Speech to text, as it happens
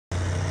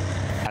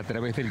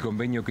través del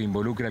convenio que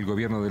involucra al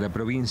gobierno de la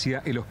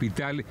provincia, el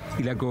hospital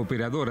y la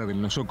cooperadora del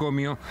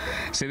nosocomio,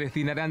 se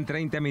destinarán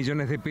 30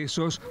 millones de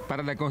pesos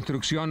para la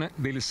construcción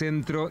del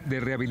centro de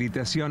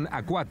rehabilitación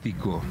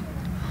acuático,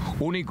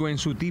 único en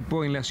su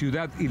tipo en la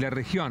ciudad y la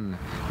región,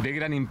 de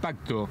gran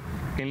impacto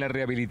en la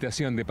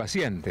rehabilitación de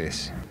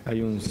pacientes.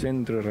 Hay un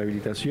centro de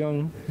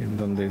rehabilitación en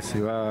donde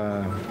se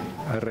va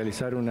a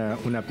realizar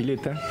una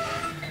pileta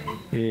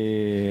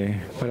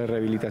para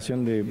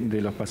rehabilitación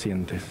de los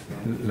pacientes.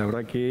 La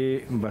verdad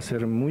que va a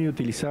ser muy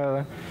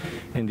utilizada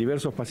en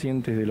diversos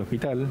pacientes del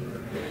hospital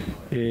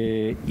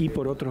y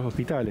por otros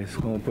hospitales,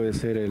 como puede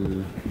ser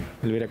el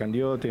Vera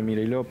Candiote,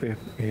 Mireille López.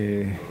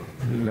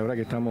 La verdad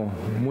que estamos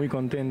muy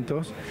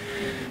contentos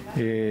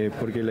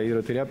porque la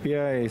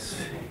hidroterapia es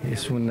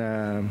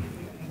una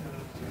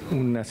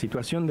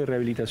situación de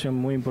rehabilitación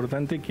muy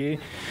importante que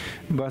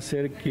va a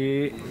hacer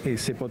que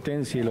se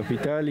potencie el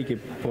hospital y que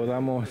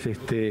podamos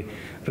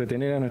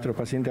retener a nuestros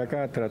pacientes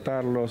acá,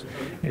 tratarlos,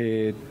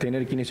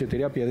 tener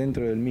kinesioterapia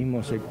dentro del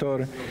mismo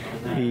sector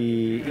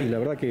y la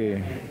verdad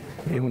que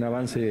es un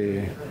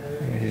avance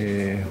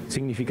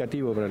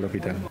significativo para el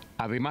hospital.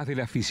 Además de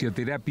la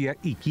fisioterapia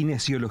y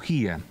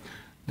kinesiología,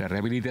 la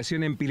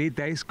rehabilitación en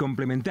pileta es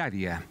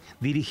complementaria,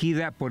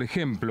 dirigida, por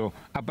ejemplo,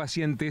 a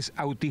pacientes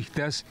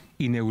autistas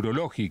y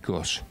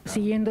neurológicos.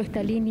 Siguiendo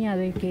esta línea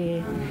de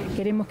que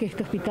queremos que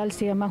este hospital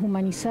sea más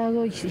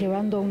humanizado y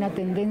llevando a una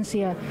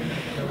tendencia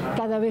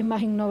cada vez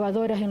más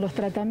innovadora en los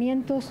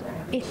tratamientos,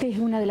 esta es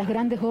una de las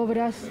grandes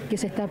obras que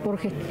se está por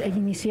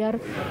iniciar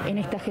en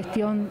esta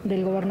gestión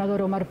del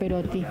gobernador Omar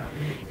Perotti.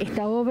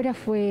 Esta obra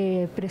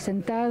fue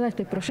presentada,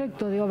 este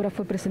proyecto de obra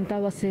fue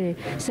presentado hace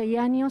 6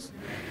 años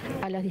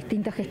a las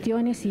distintas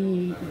gestiones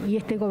y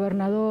este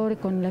gobernador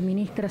con la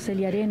ministra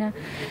Celia Arena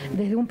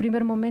desde un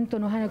primer momento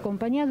nos han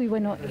acompañado y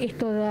bueno,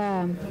 esto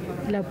da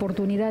la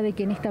oportunidad de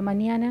que en esta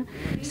mañana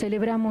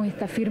celebramos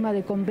esta firma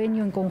de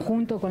convenio en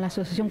conjunto con la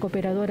Asociación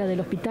Cooperadora del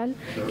Hospital,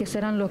 que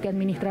serán los que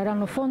administrarán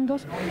los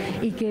fondos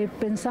y que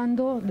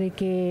pensando de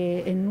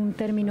que en un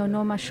término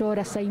no mayor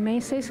a 6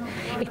 meses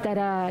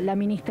estará la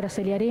ministra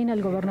Celia Arena,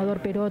 el gobernador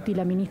Perotti y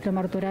la ministra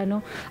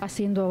Martorano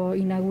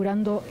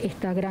inaugurando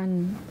esta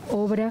gran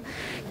obra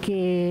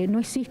que no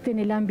existe en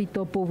el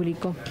ámbito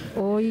público.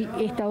 Hoy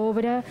esta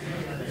obra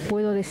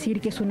puedo decir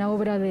que es una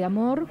obra de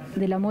amor,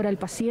 del amor al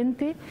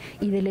paciente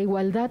y de la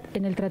igualdad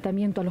en el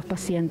tratamiento a los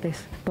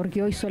pacientes,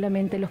 porque hoy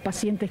solamente los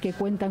pacientes que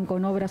cuentan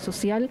con obra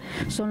social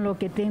son los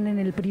que tienen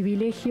el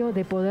privilegio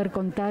de poder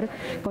contar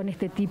con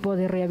este tipo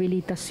de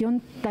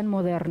rehabilitación tan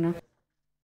moderna.